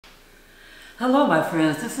Hello my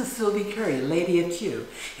friends, this is Sylvie Curry, Lady of Q,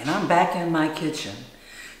 and I'm back in my kitchen.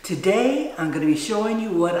 Today I'm going to be showing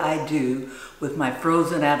you what I do with my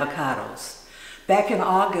frozen avocados. Back in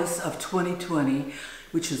August of 2020,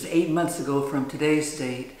 which was 8 months ago from today's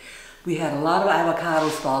date, we had a lot of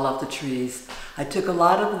avocados fall off the trees. I took a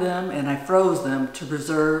lot of them and I froze them to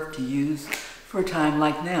preserve, to use for a time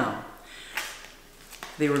like now.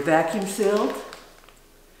 They were vacuum sealed,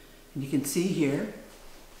 and you can see here.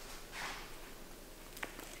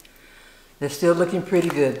 They're still looking pretty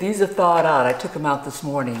good. These are thawed out. I took them out this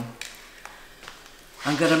morning.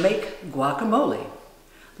 I'm going to make guacamole.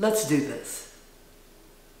 Let's do this.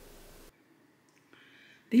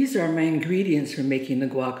 These are my ingredients for making the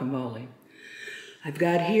guacamole. I've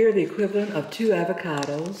got here the equivalent of 2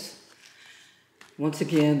 avocados. Once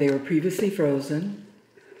again, they were previously frozen.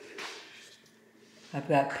 I've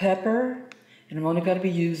got pepper, and I'm only going to be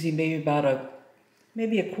using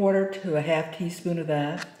maybe a quarter to a half teaspoon of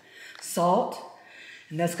that. Salt,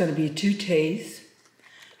 and that's going to be to taste.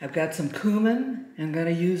 I've got some cumin. I'm going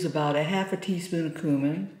to use about a half a teaspoon of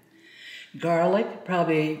cumin. Garlic,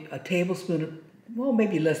 probably a tablespoon, well,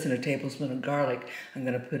 maybe less than a tablespoon of garlic I'm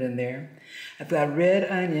going to put in there. I've got red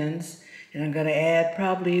onions, and I'm going to add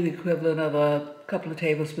probably the equivalent of a couple of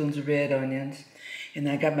tablespoons of red onions. And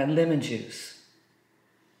I got my lemon juice.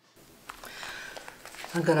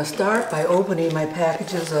 I'm going to start by opening my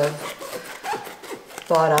packages of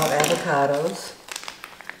thawed out avocados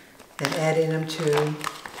and adding them to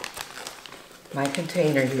my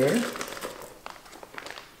container here.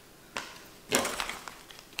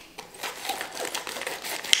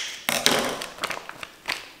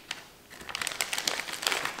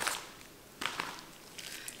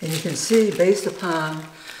 And you can see, based upon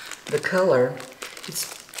the color,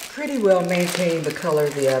 it's pretty well maintained the color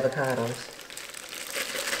of the avocados.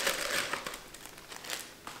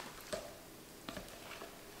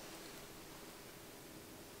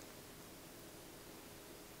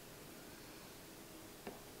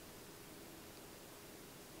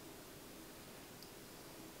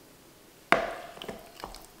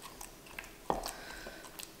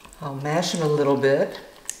 I'll mash them a little bit.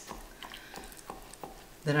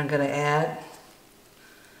 Then I'm going to add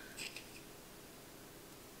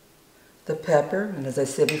the pepper, and as I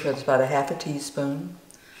said before, it's about a half a teaspoon.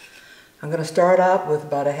 I'm going to start out with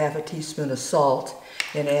about a half a teaspoon of salt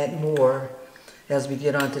and add more as we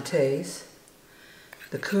get on to taste.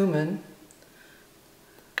 The cumin,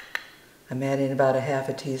 I'm adding about a half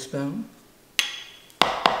a teaspoon.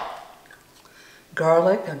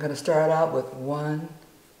 Garlic, I'm going to start out with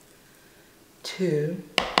 2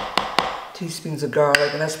 teaspoons of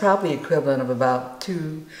garlic, and that's probably equivalent of about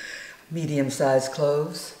 2 medium-sized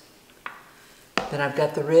cloves. Then I've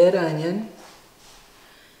got the red onion,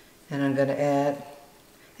 and I'm going to add,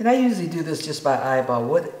 and I usually do this just by eyeball,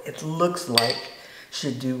 what it looks like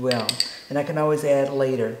should do well, and I can always add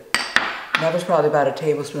later. And that was probably about a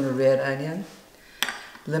tablespoon of red onion.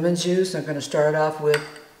 Lemon juice, I'm going to start off with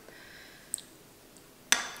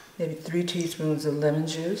maybe 3 teaspoons of lemon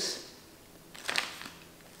juice.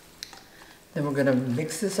 Then we're going to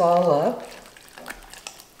mix this all up.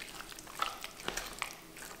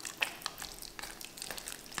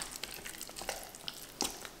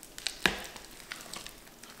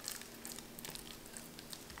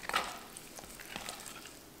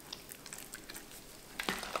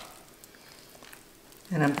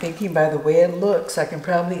 And I'm thinking by the way it looks, I can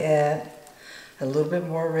probably add a little bit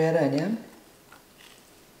more red onion.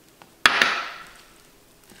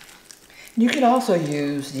 You can also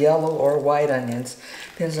use yellow or white onions,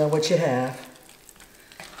 depends on what you have.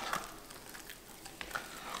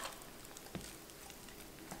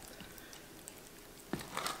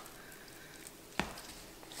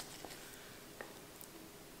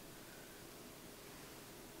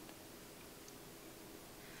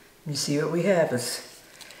 You see what we have is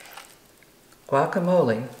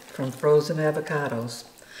guacamole from frozen avocados.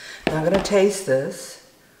 Now I'm going to taste this.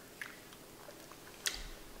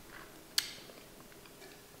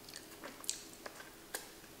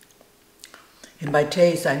 And by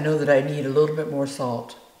taste, I know that I need a little bit more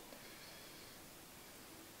salt.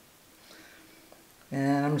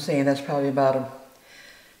 And I'm saying that's probably about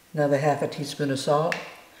another half a teaspoon of salt.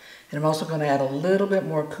 And I'm also going to add a little bit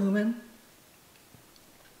more cumin.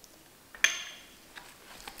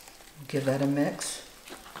 Give that a mix.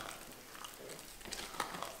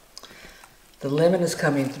 The lemon is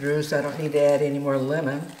coming through, so I don't need to add any more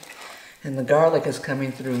lemon. And the garlic is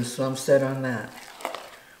coming through, so I'm set on that.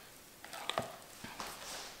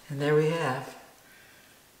 And there we have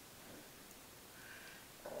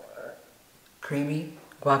creamy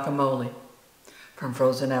guacamole from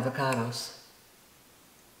frozen avocados.